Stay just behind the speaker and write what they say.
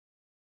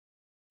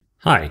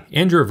Hi,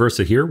 Andrew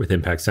Aversa here with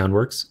Impact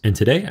Soundworks, and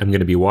today I'm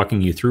going to be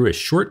walking you through a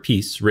short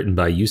piece written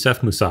by Yousef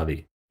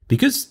Mousavi.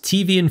 Because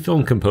TV and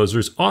film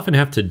composers often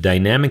have to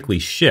dynamically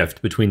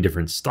shift between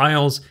different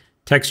styles,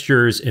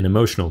 textures, and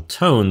emotional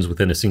tones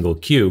within a single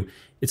cue,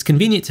 it's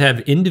convenient to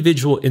have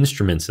individual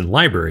instruments and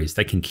libraries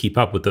that can keep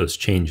up with those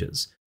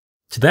changes.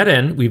 To that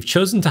end, we've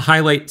chosen to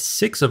highlight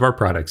 6 of our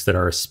products that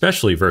are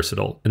especially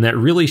versatile and that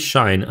really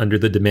shine under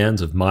the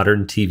demands of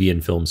modern TV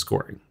and film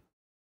scoring.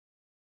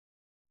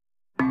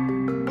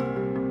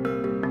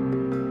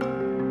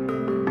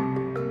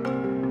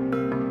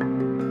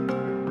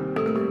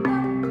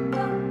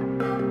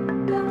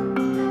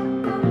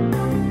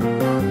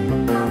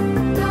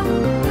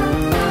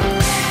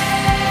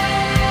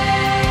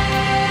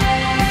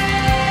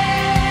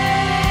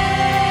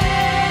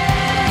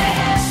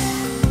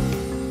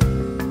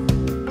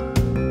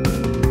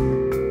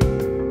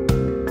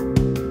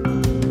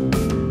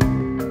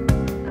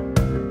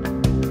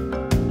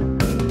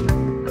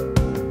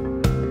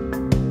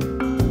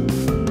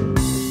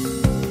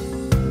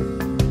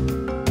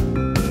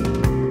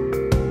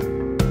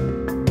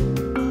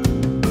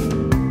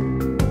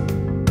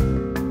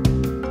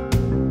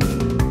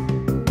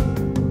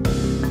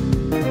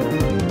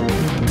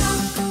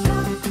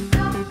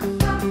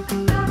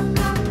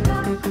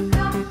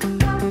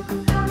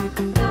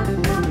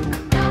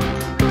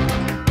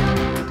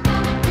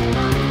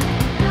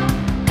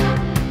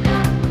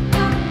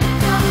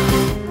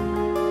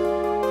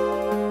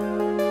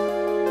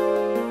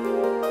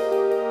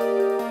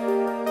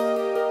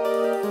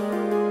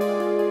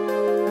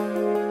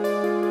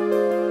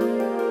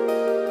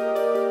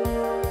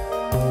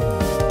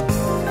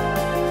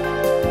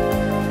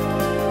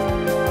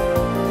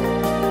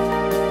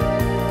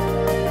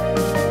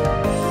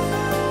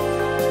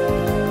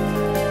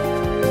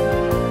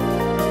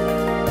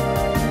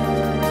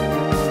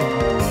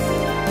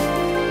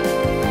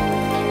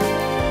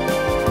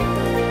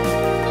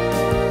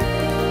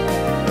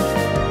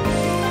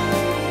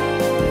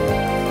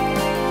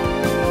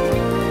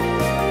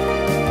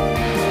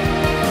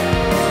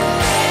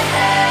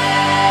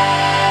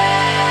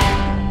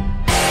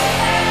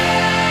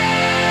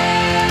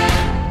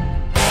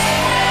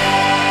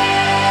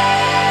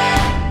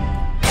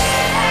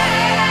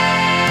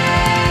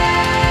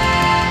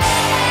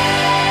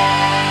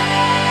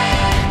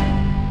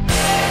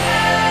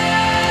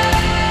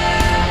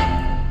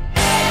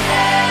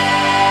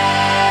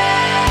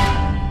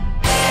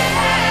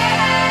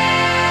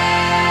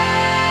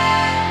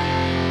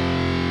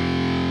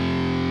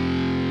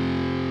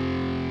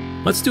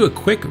 Let's do a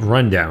quick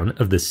rundown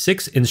of the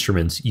 6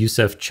 instruments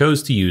Yousef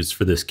chose to use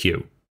for this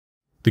cue.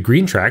 The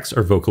green tracks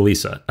are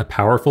Vocalisa, a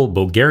powerful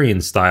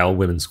Bulgarian-style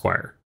women's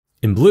choir.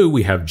 In blue,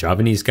 we have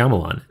Javanese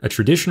Gamelan, a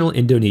traditional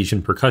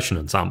Indonesian percussion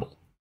ensemble.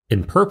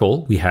 In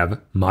purple, we have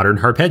modern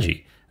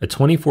Harpejji, a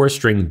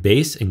 24-string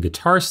bass and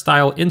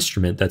guitar-style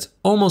instrument that's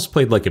almost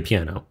played like a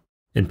piano.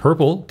 In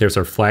purple, there's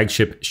our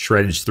flagship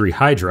Shreddage 3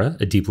 Hydra,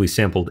 a deeply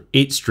sampled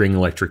 8-string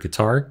electric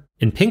guitar.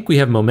 In pink, we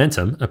have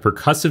Momentum, a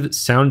percussive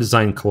sound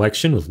design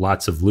collection with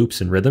lots of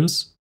loops and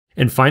rhythms.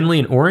 And finally,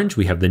 in orange,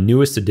 we have the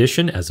newest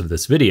addition, as of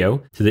this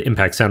video, to the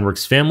Impact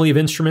Soundworks family of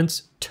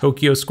instruments,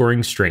 Tokyo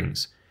Scoring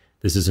Strings.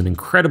 This is an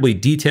incredibly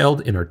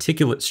detailed and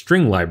articulate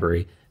string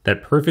library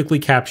that perfectly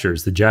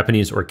captures the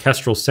Japanese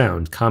orchestral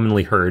sound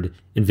commonly heard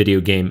in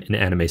video game and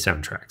anime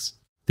soundtracks.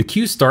 The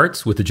cue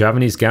starts with the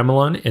Javanese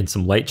Gamelan and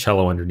some light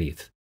cello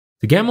underneath.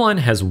 The gamelan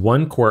has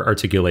one core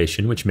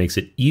articulation, which makes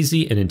it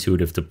easy and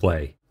intuitive to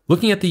play.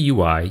 Looking at the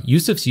UI,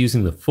 Yousef's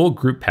using the full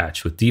group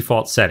patch with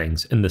default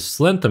settings and the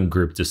Slentham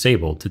group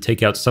disabled to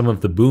take out some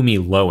of the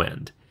boomy low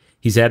end.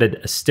 He's added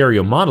a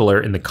stereo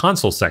modeler in the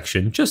console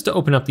section just to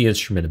open up the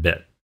instrument a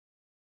bit.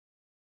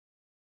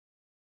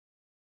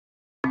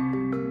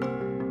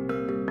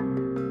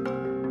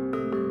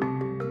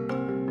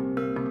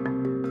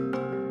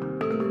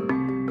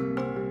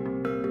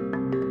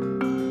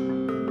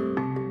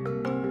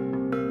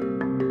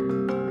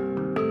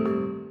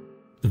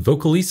 The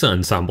Vocalisa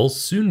ensemble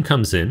soon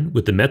comes in,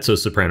 with the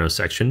mezzo-soprano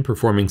section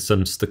performing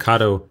some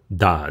staccato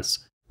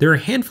das. There are a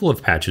handful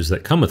of patches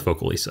that come with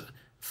Vocalisa: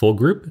 full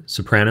group,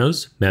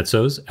 sopranos,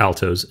 mezzos,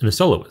 altos, and a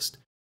soloist.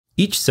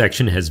 Each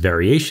section has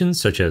variations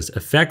such as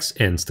effects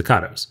and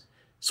staccatos.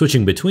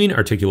 Switching between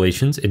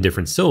articulations and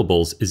different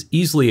syllables is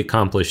easily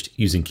accomplished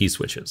using key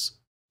switches.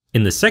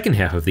 In the second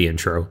half of the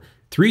intro,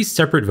 3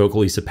 separate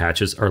Vocalisa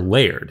patches are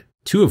layered,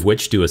 2 of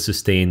which do a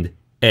sustained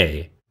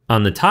A.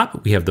 On the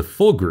top, we have the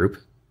full group.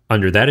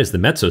 Under that is the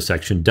mezzo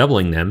section,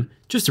 doubling them,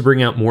 just to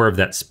bring out more of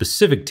that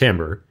specific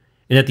timbre.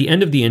 And at the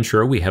end of the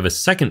intro, we have a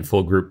second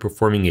full group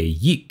performing a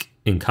yeek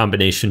in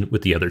combination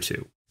with the other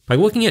 2. By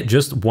looking at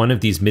just one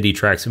of these MIDI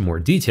tracks in more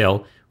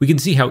detail, we can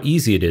see how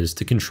easy it is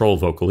to control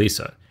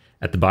Vocalisa.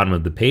 At the bottom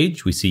of the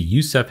page, we see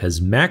Yousef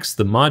has maxed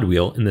the mod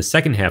wheel in the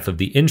second half of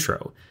the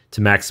intro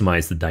to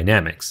maximize the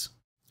dynamics.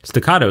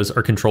 Staccatos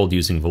are controlled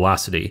using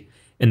velocity,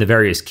 and the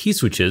various key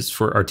switches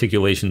for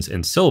articulations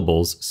and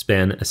syllables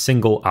span a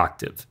single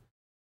octave.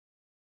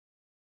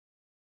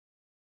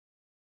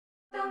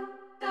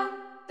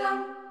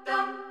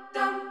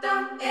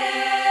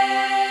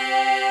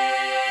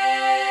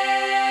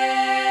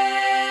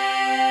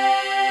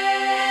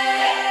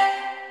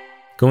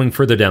 Going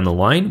further down the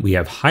line, we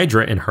have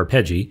Hydra and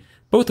Harpejji,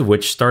 both of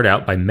which start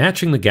out by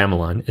matching the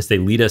gamelan as they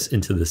lead us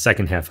into the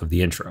second half of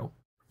the intro.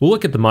 We'll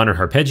look at the modern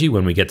Harpejji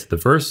when we get to the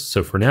verse,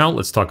 so for now,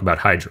 let's talk about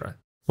Hydra.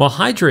 While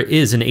Hydra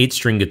is an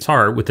 8-string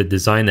guitar with a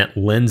design that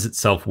lends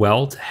itself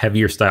well to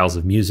heavier styles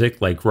of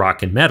music like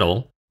rock and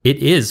metal, it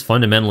is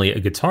fundamentally a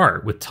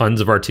guitar with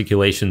tons of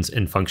articulations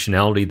and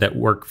functionality that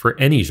work for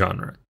any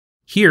genre.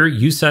 Here,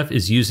 Yousef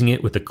is using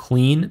it with a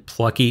clean,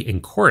 plucky,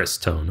 and chorus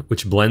tone,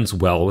 which blends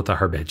well with the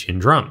Harpejjian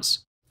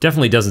drums.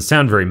 Definitely doesn't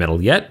sound very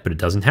metal yet, but it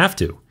doesn't have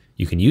to.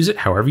 You can use it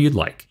however you'd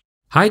like.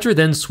 Hydra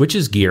then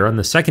switches gear on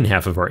the second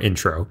half of our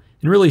intro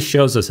and really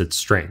shows us its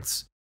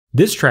strengths.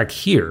 This track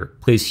here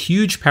plays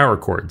huge power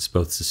chords,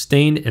 both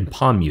sustained and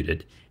palm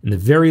muted, in the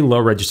very low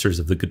registers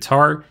of the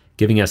guitar,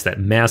 giving us that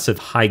massive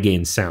high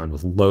gain sound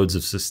with loads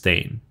of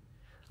sustain.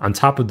 On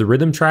top of the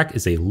rhythm track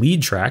is a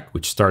lead track,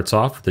 which starts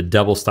off with a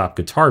double stop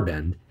guitar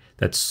bend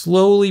that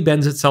slowly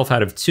bends itself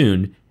out of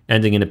tune,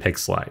 ending in a pick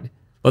slide.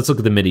 Let's look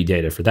at the MIDI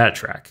data for that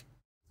track.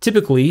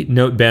 Typically,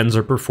 note bends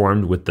are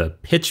performed with the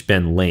pitch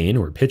bend lane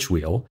or pitch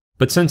wheel,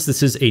 but since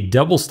this is a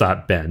double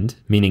stop bend,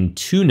 meaning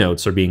 2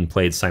 notes are being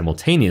played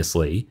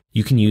simultaneously,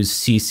 you can use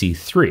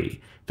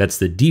CC3. That's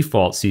the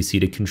default CC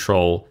to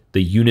control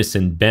the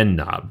unison bend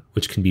knob,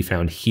 which can be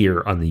found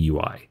here on the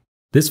UI.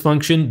 This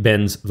function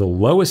bends the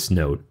lowest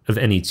note of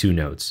any 2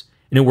 notes,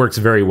 and it works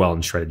very well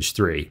in Shreddage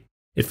 3.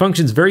 It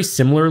functions very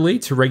similarly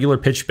to regular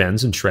pitch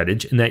bends in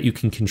Shreddage in that you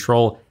can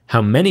control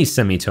how many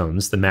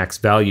semitones the max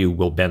value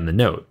will bend the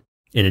note.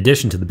 In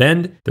addition to the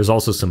bend, there's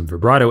also some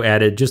vibrato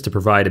added just to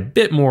provide a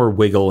bit more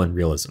wiggle and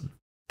realism.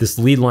 This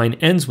lead line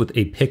ends with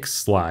a pick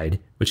slide,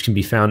 which can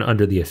be found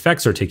under the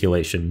effects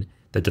articulation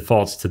that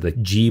defaults to the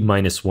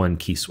G-1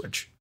 key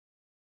switch.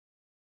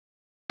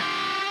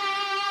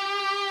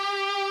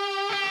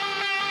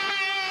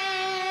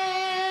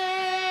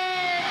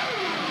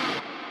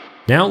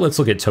 Now let's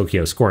look at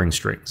Tokyo scoring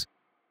strings.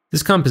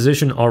 This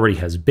composition already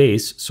has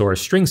bass, so our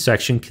string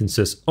section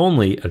consists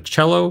only of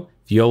cello,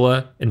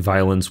 viola, and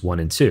violins 1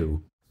 and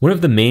 2. One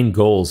of the main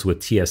goals with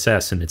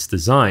TSS and its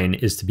design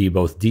is to be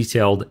both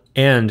detailed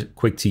and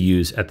quick to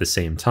use at the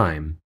same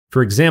time.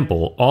 For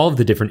example, all of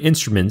the different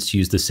instruments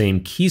use the same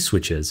key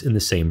switches in the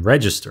same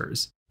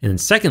registers. And then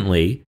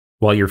secondly,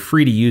 while you're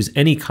free to use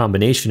any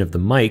combination of the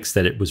mics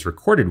that it was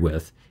recorded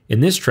with, in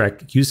this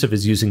track, Yousef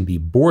is using the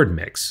board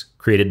mix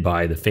created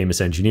by the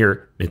famous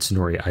engineer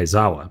Mitsunori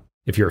Aizawa.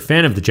 If you're a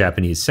fan of the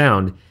Japanese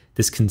sound,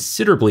 this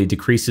considerably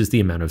decreases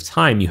the amount of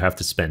time you have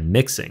to spend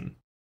mixing.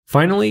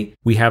 Finally,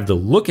 we have the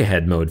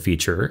look-ahead mode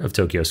feature of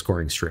Tokyo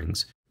scoring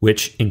strings,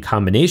 which, in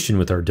combination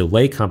with our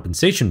delay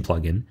compensation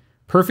plugin,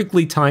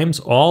 perfectly times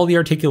all the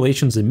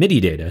articulations and MIDI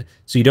data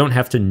so you don't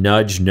have to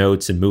nudge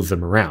notes and move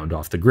them around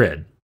off the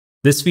grid.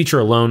 This feature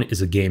alone is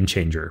a game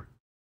changer.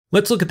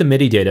 Let's look at the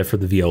MIDI data for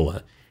the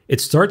viola. It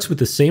starts with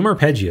the same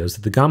arpeggios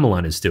that the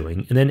gamelan is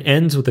doing and then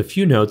ends with a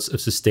few notes of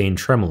sustained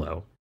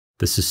tremolo.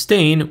 The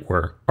sustain,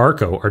 or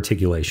arco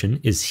articulation,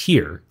 is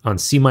here on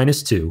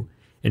C-2,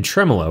 and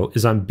tremolo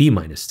is on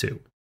B-2.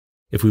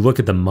 If we look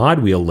at the mod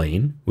wheel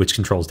lane, which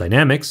controls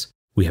dynamics,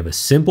 we have a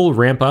simple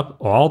ramp up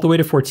all the way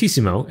to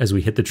fortissimo as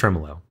we hit the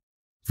tremolo.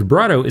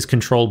 Vibrato is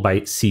controlled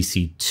by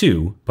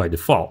CC2 by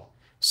default.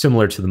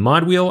 Similar to the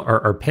mod wheel,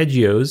 our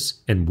arpeggios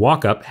and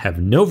walk up have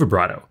no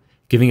vibrato,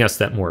 giving us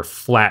that more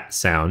flat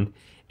sound,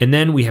 and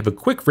then we have a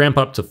quick ramp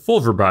up to full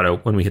vibrato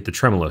when we hit the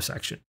tremolo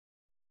section.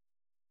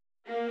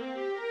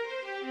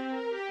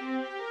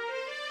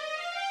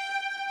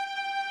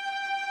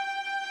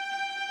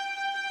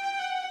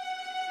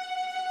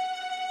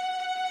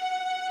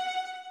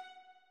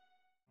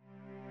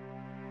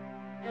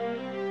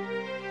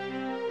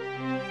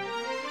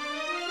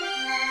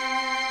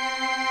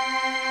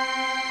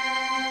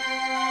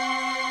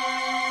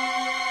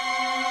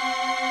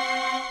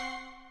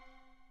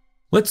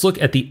 Let's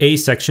look at the A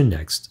section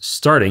next,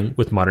 starting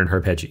with modern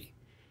Harpejji.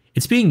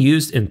 It's being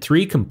used in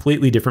 3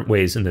 completely different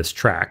ways in this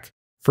track.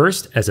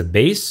 First, as a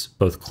bass,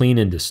 both clean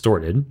and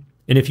distorted,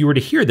 and if you were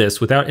to hear this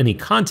without any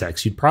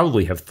context, you'd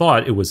probably have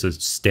thought it was a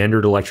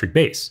standard electric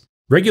bass.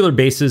 Regular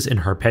basses in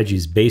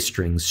Harpejji's bass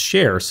strings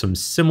share some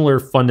similar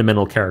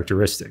fundamental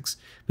characteristics,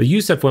 but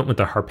Yousef went with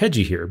the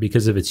Harpejji here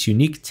because of its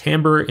unique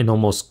timbre and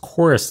almost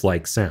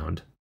chorus-like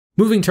sound.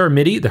 Moving to our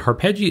MIDI, the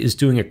Harpejji is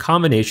doing a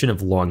combination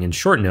of long and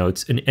short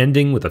notes and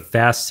ending with a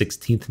fast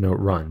 16th note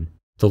run.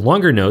 The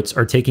longer notes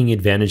are taking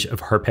advantage of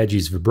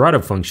Harpejji's vibrato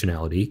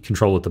functionality,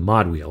 controlled with the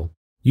mod wheel.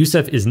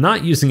 Yousef is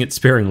not using it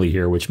sparingly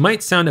here, which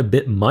might sound a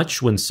bit much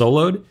when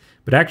soloed,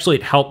 but actually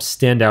it helps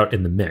stand out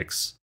in the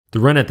mix. The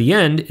run at the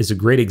end is a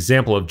great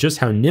example of just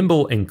how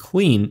nimble and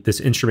clean this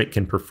instrument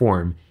can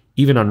perform,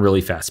 even on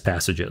really fast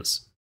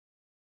passages.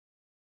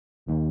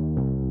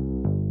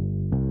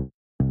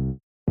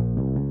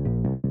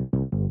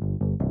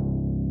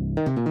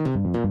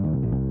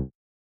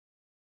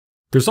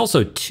 There's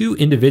also 2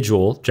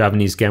 individual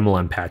Javanese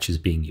Gamelan patches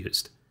being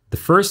used. The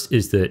first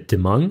is the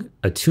demung,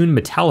 a tuned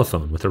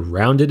metallophone with a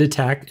rounded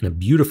attack and a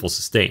beautiful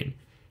sustain.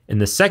 And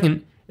the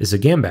second is a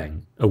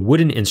gambang, a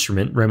wooden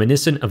instrument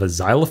reminiscent of a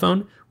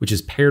xylophone, which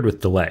is paired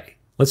with delay.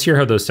 Let's hear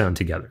how those sound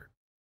together.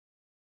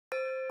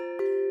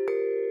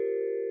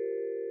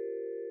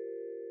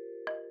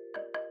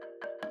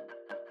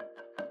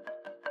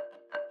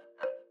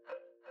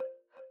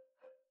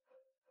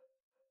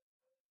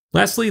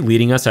 Lastly,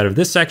 leading us out of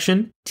this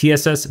section,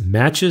 TSS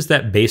matches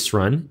that bass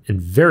run,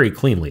 and very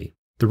cleanly.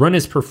 The run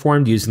is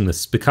performed using the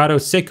spiccato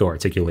secco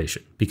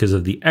articulation because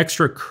of the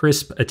extra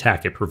crisp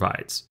attack it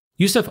provides.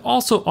 Yousef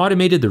also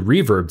automated the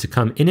reverb to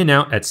come in and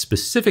out at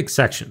specific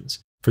sections.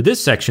 For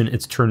this section,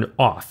 it's turned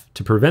off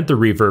to prevent the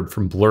reverb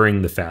from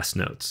blurring the fast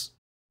notes.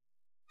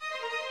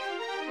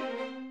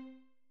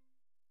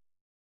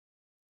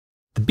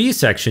 The B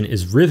section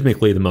is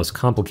rhythmically the most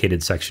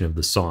complicated section of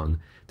the song.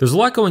 There's a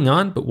lot going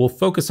on, but we'll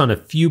focus on a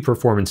few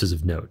performances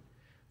of note.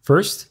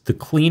 First, the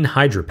clean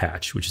Hydra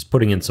patch, which is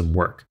putting in some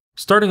work.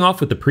 Starting off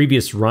with the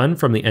previous run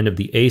from the end of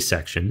the A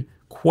section,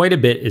 quite a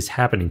bit is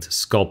happening to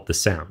sculpt the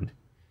sound.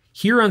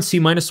 Here on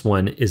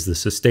C-1 is the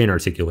sustain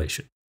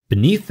articulation.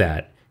 Beneath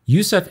that,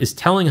 Yousef is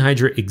telling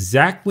Hydra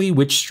exactly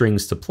which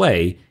strings to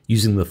play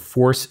using the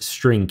force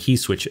string key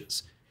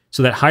switches,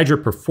 so that Hydra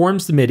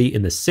performs the MIDI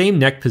in the same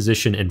neck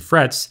position and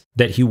frets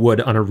that he would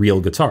on a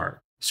real guitar.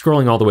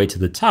 Scrolling all the way to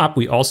the top,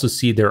 we also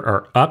see there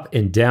are up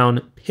and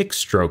down pick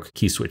stroke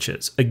key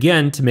switches,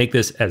 again to make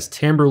this as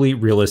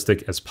timbrally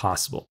realistic as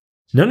possible.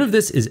 None of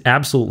this is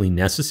absolutely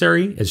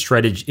necessary, as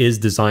Shreddage is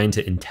designed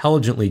to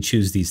intelligently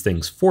choose these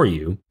things for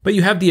you, but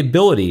you have the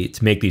ability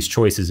to make these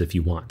choices if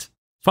you want.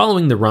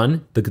 Following the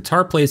run, the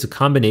guitar plays a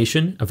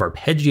combination of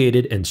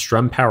arpeggiated and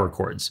strum power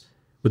chords,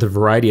 with a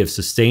variety of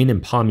sustain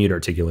and palm mute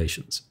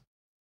articulations.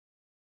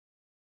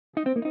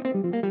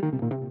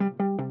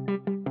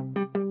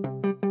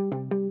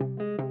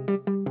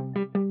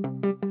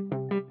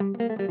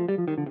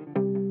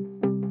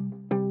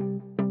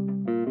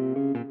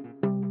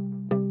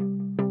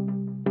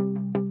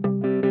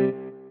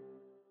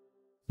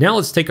 Now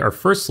let's take our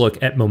first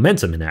look at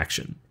momentum in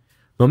action.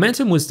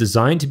 Momentum was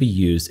designed to be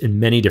used in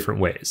many different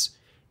ways.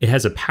 It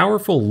has a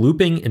powerful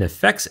looping and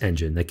effects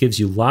engine that gives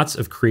you lots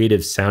of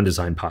creative sound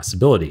design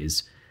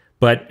possibilities,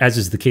 but as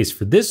is the case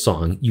for this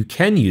song, you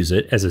can use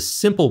it as a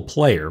simple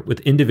player with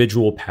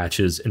individual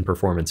patches and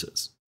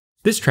performances.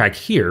 This track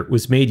here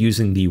was made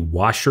using the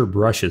Washer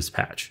Brushes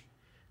patch.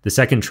 The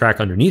second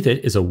track underneath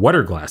it is a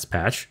Water Glass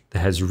patch that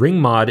has ring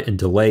mod and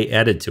delay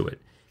added to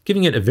it,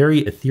 giving it a very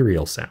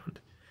ethereal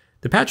sound.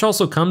 The patch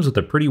also comes with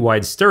a pretty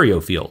wide stereo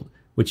field,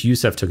 which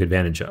Yousef took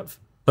advantage of.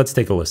 Let's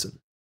take a listen.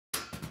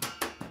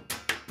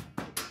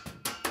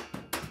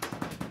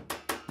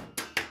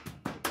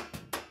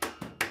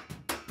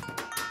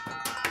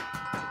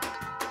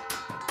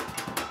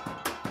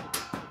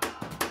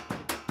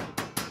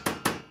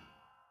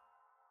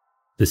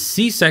 The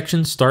C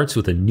section starts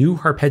with a new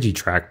Harpejji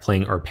track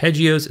playing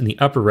arpeggios in the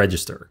upper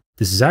register.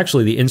 This is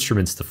actually the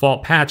instrument's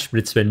default patch, but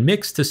it's been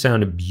mixed to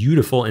sound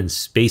beautiful and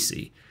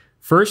spacey.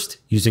 First,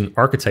 using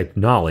Archetype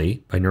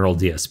Nolly by Neural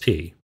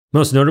DSP.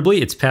 Most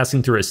notably, it's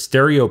passing through a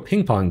stereo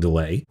ping-pong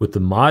delay with the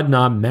mod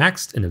knob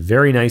maxed and a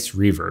very nice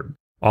reverb.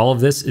 All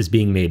of this is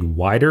being made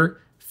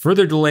wider,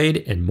 further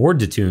delayed, and more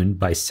detuned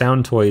by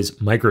Soundtoy's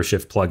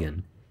Microshift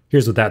plugin.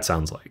 Here's what that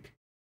sounds like.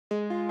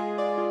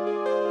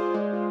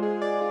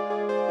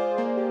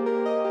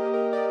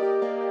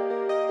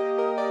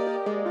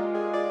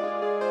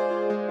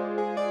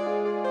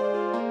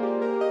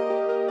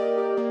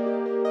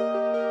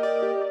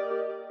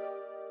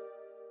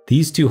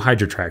 These two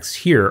Hydra tracks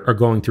here are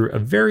going through a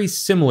very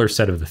similar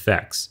set of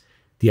effects.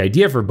 The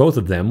idea for both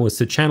of them was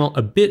to channel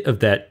a bit of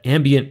that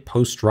ambient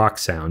post-rock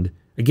sound,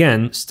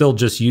 again, still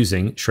just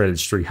using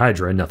Shreddage 3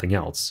 Hydra and nothing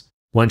else.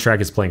 One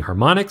track is playing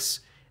harmonics,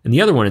 and the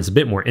other one is a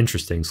bit more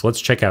interesting, so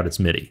let's check out its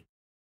MIDI.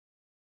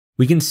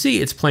 We can see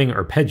it's playing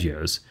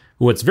arpeggios,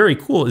 but what's very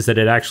cool is that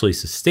it actually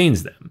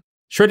sustains them.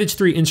 Shreddage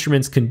 3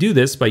 instruments can do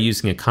this by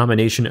using a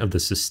combination of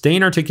the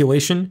sustain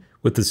articulation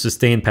with the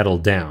sustain pedal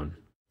down.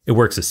 It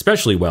works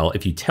especially well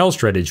if you tell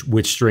Shreddage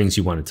which strings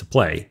you want it to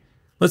play.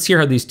 Let's hear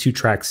how these two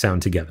tracks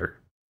sound together.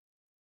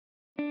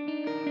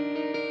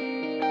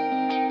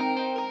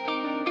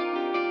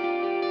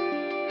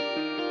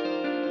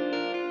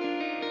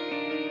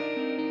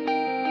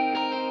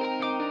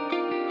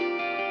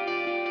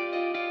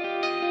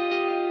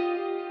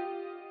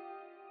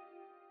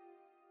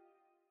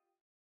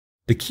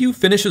 The cue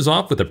finishes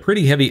off with a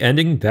pretty heavy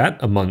ending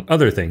that, among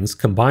other things,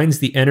 combines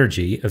the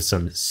energy of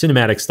some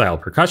cinematic-style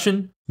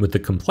percussion with the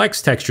complex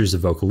textures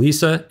of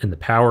Vocalisa and the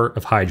power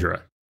of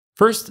Hydra.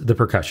 First, the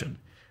percussion.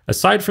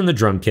 Aside from the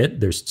drum kit,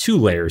 there's two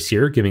layers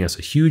here giving us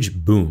a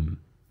huge boom.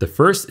 The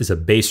first is a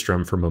bass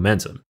drum for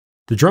momentum.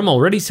 The drum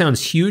already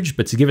sounds huge,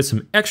 but to give it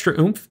some extra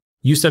oomph,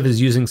 Yousef is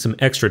using some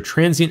extra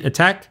transient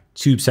attack,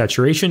 tube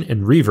saturation,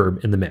 and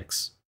reverb in the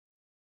mix.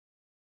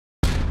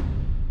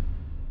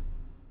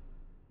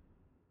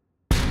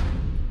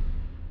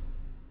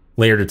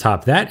 Layered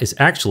atop that is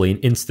actually an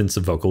instance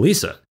of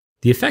Vocalisa.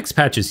 The effects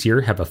patches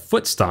here have a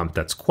foot stomp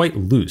that's quite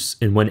loose,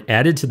 and when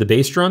added to the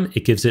bass drum,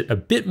 it gives it a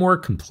bit more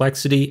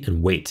complexity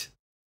and weight.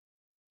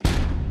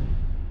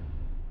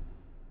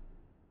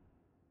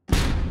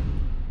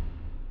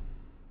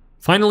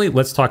 Finally,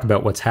 let's talk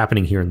about what's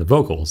happening here in the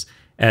vocals,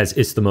 as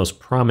it's the most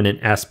prominent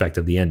aspect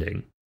of the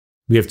ending.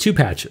 We have two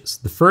patches.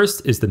 The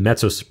first is the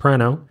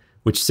mezzo-soprano,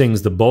 which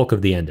sings the bulk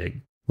of the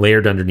ending.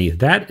 Layered underneath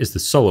that is the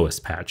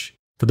soloist patch.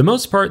 For the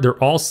most part,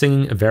 they're all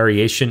singing a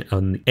variation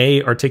on the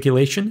A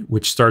articulation,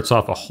 which starts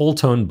off a whole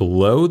tone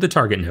below the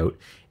target note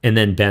and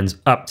then bends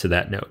up to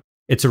that note.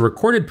 It's a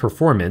recorded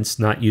performance,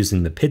 not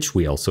using the pitch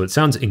wheel, so it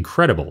sounds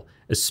incredible,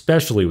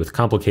 especially with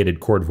complicated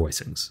chord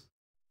voicings.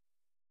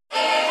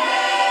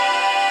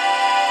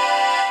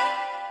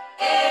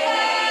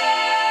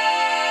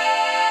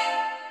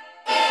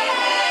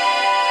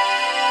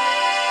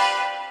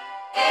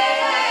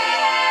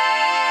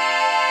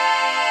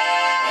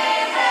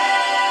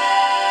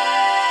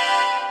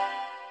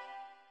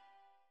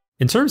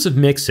 In terms of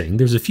mixing,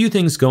 there's a few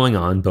things going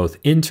on both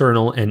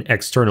internal and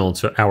external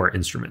to our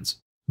instruments.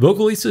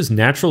 Vocalisa's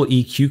natural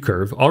EQ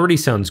curve already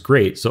sounds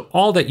great, so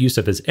all that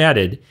Yousef has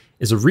added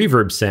is a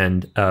reverb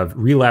send of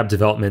Relab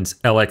Development's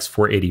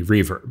LX480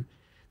 reverb.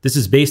 This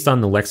is based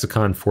on the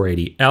Lexicon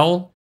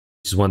 480L,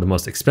 which is one of the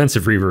most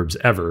expensive reverbs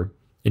ever,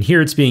 and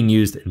here it's being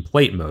used in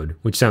plate mode,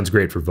 which sounds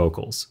great for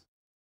vocals.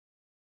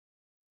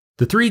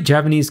 The 3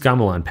 Javanese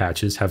Gamelan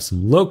patches have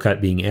some low cut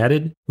being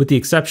added, with the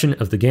exception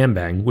of the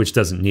gambang, which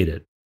doesn't need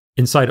it.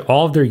 Inside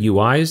all of their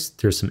UIs,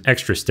 there's some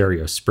extra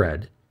stereo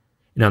spread.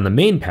 And on the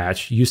main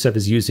patch, Yousef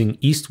is using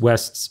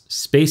East-West's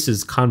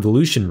Spaces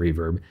convolution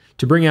reverb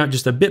to bring out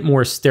just a bit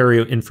more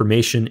stereo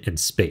information and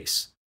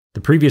space. The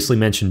previously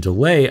mentioned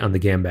delay on the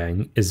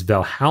gambang is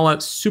Valhalla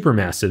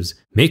Supermassive's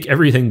Make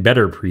Everything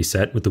Better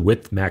preset with the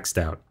width maxed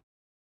out.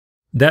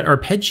 That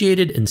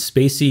arpeggiated and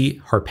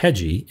spacey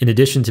Harpejji, in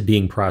addition to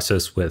being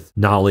processed with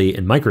Nolly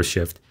and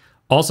Microshift,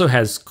 also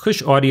has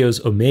Kush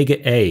Audio's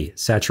Omega A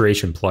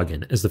saturation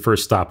plugin as the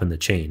first stop in the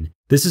chain.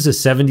 This is a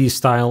 70s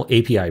style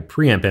API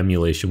preamp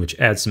emulation which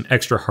adds some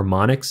extra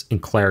harmonics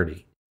and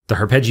clarity. The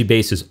Harpejji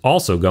bass is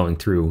also going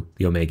through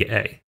the Omega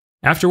A.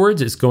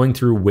 Afterwards, it's going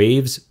through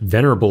Wave's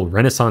venerable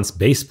Renaissance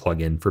bass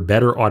plugin for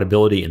better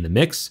audibility in the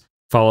mix,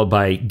 followed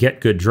by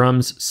Get Good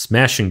Drums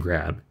Smash and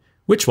Grab,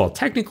 which, while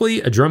technically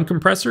a drum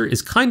compressor,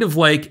 is kind of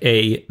like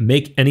a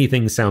Make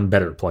Anything Sound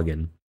Better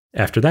plugin.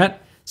 After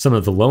that, some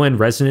of the low-end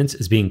resonance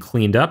is being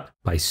cleaned up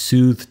by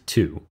Soothe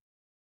 2.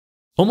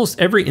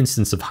 Almost every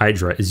instance of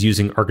Hydra is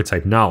using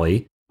archetype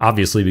Nolly,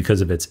 obviously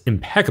because of its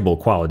impeccable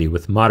quality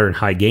with modern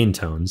high-gain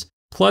tones,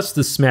 plus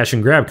the Smash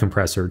and Grab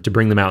compressor to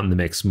bring them out in the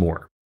mix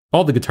more.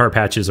 All the guitar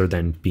patches are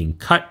then being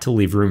cut to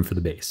leave room for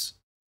the bass.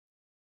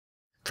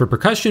 For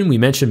percussion, we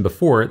mentioned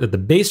before that the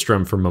bass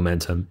drum for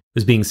Momentum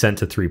was being sent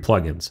to 3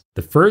 plugins.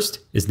 The first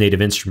is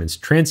Native Instruments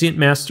Transient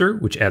Master,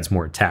 which adds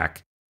more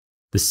attack.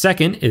 The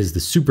second is the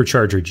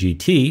Supercharger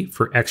GT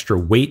for extra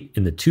weight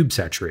in the tube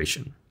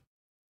saturation.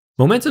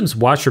 Momentum's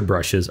washer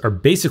brushes are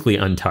basically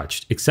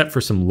untouched, except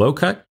for some low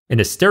cut and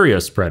a stereo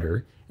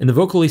spreader, and the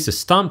Vocalisa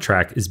Stomp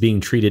track is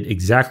being treated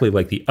exactly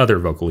like the other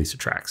Vocalisa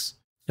tracks.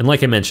 And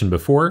like I mentioned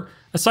before,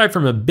 aside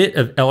from a bit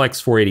of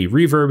LX480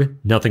 reverb,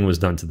 nothing was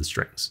done to the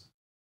strings.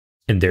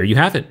 And there you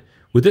have it.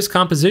 With this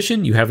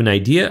composition, you have an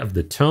idea of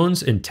the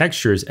tones and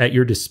textures at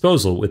your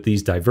disposal with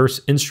these diverse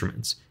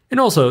instruments, and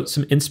also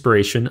some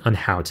inspiration on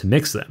how to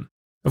mix them.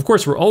 Of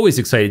course, we're always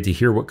excited to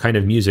hear what kind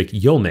of music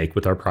you'll make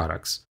with our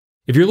products.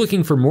 If you're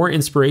looking for more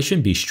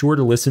inspiration, be sure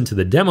to listen to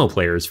the demo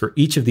players for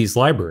each of these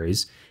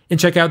libraries and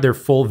check out their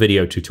full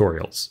video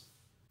tutorials.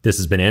 This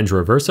has been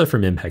Andrew Aversa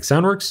from Impact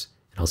Soundworks,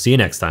 and I'll see you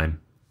next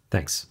time.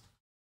 Thanks.